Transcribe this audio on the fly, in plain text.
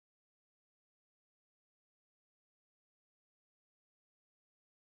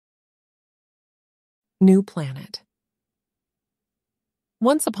New Planet.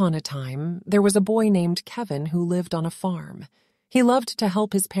 Once upon a time, there was a boy named Kevin who lived on a farm. He loved to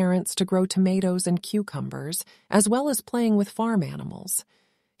help his parents to grow tomatoes and cucumbers, as well as playing with farm animals.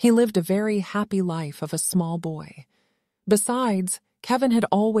 He lived a very happy life of a small boy. Besides, Kevin had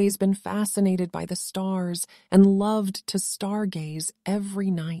always been fascinated by the stars and loved to stargaze every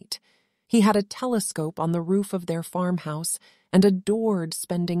night. He had a telescope on the roof of their farmhouse and adored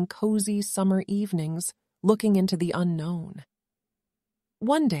spending cozy summer evenings looking into the unknown.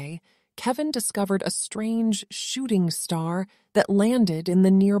 One day, Kevin discovered a strange shooting star that landed in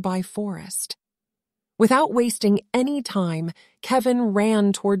the nearby forest. Without wasting any time, Kevin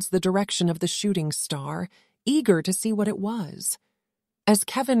ran towards the direction of the shooting star, eager to see what it was. As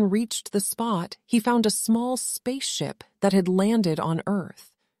Kevin reached the spot, he found a small spaceship that had landed on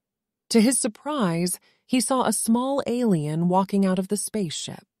Earth. To his surprise, he saw a small alien walking out of the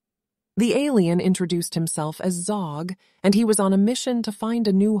spaceship. The alien introduced himself as Zog, and he was on a mission to find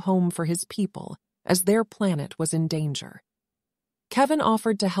a new home for his people, as their planet was in danger. Kevin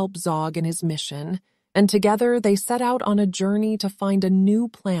offered to help Zog in his mission, and together they set out on a journey to find a new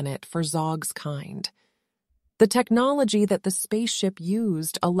planet for Zog's kind. The technology that the spaceship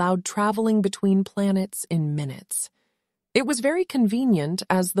used allowed traveling between planets in minutes. It was very convenient,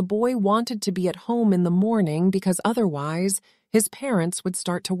 as the boy wanted to be at home in the morning because otherwise his parents would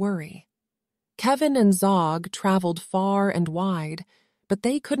start to worry. Kevin and Zog traveled far and wide, but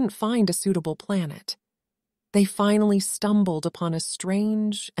they couldn't find a suitable planet. They finally stumbled upon a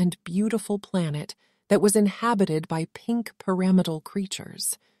strange and beautiful planet that was inhabited by pink pyramidal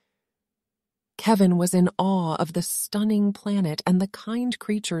creatures. Kevin was in awe of the stunning planet and the kind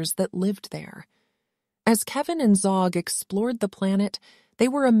creatures that lived there. As Kevin and Zog explored the planet, they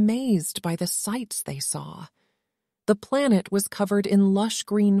were amazed by the sights they saw. The planet was covered in lush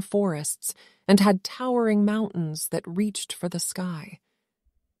green forests and had towering mountains that reached for the sky.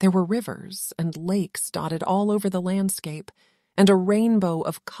 There were rivers and lakes dotted all over the landscape, and a rainbow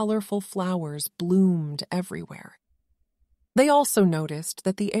of colorful flowers bloomed everywhere. They also noticed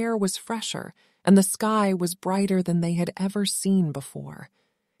that the air was fresher and the sky was brighter than they had ever seen before.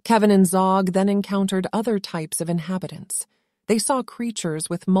 Kevin and Zog then encountered other types of inhabitants. They saw creatures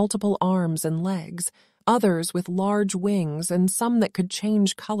with multiple arms and legs, others with large wings, and some that could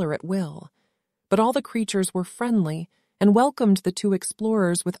change color at will. But all the creatures were friendly and welcomed the two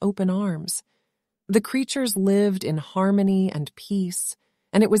explorers with open arms. The creatures lived in harmony and peace,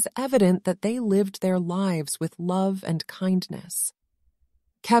 and it was evident that they lived their lives with love and kindness.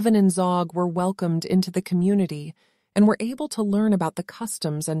 Kevin and Zog were welcomed into the community and were able to learn about the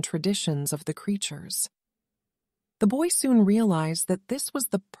customs and traditions of the creatures. The boy soon realized that this was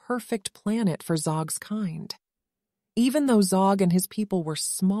the perfect planet for Zog's kind. Even though Zog and his people were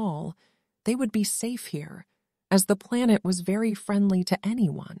small, they would be safe here, as the planet was very friendly to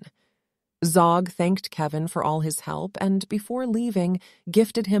anyone. Zog thanked Kevin for all his help and, before leaving,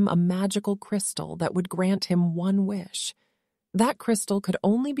 gifted him a magical crystal that would grant him one wish. That crystal could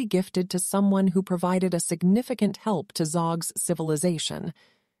only be gifted to someone who provided a significant help to Zog's civilization,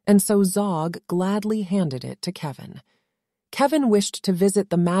 and so Zog gladly handed it to Kevin. Kevin wished to visit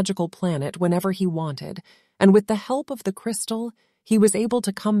the magical planet whenever he wanted, and with the help of the crystal, he was able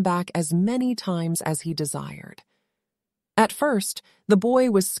to come back as many times as he desired. At first, the boy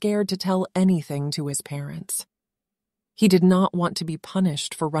was scared to tell anything to his parents. He did not want to be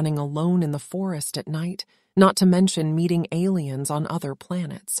punished for running alone in the forest at night, not to mention meeting aliens on other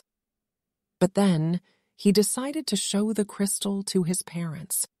planets. But then, he decided to show the crystal to his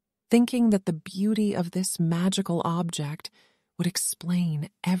parents, thinking that the beauty of this magical object would explain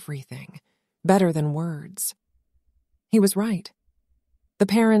everything, better than words. He was right. The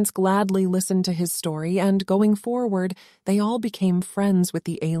parents gladly listened to his story, and going forward, they all became friends with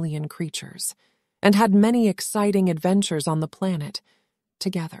the alien creatures, and had many exciting adventures on the planet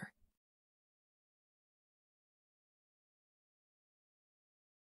together.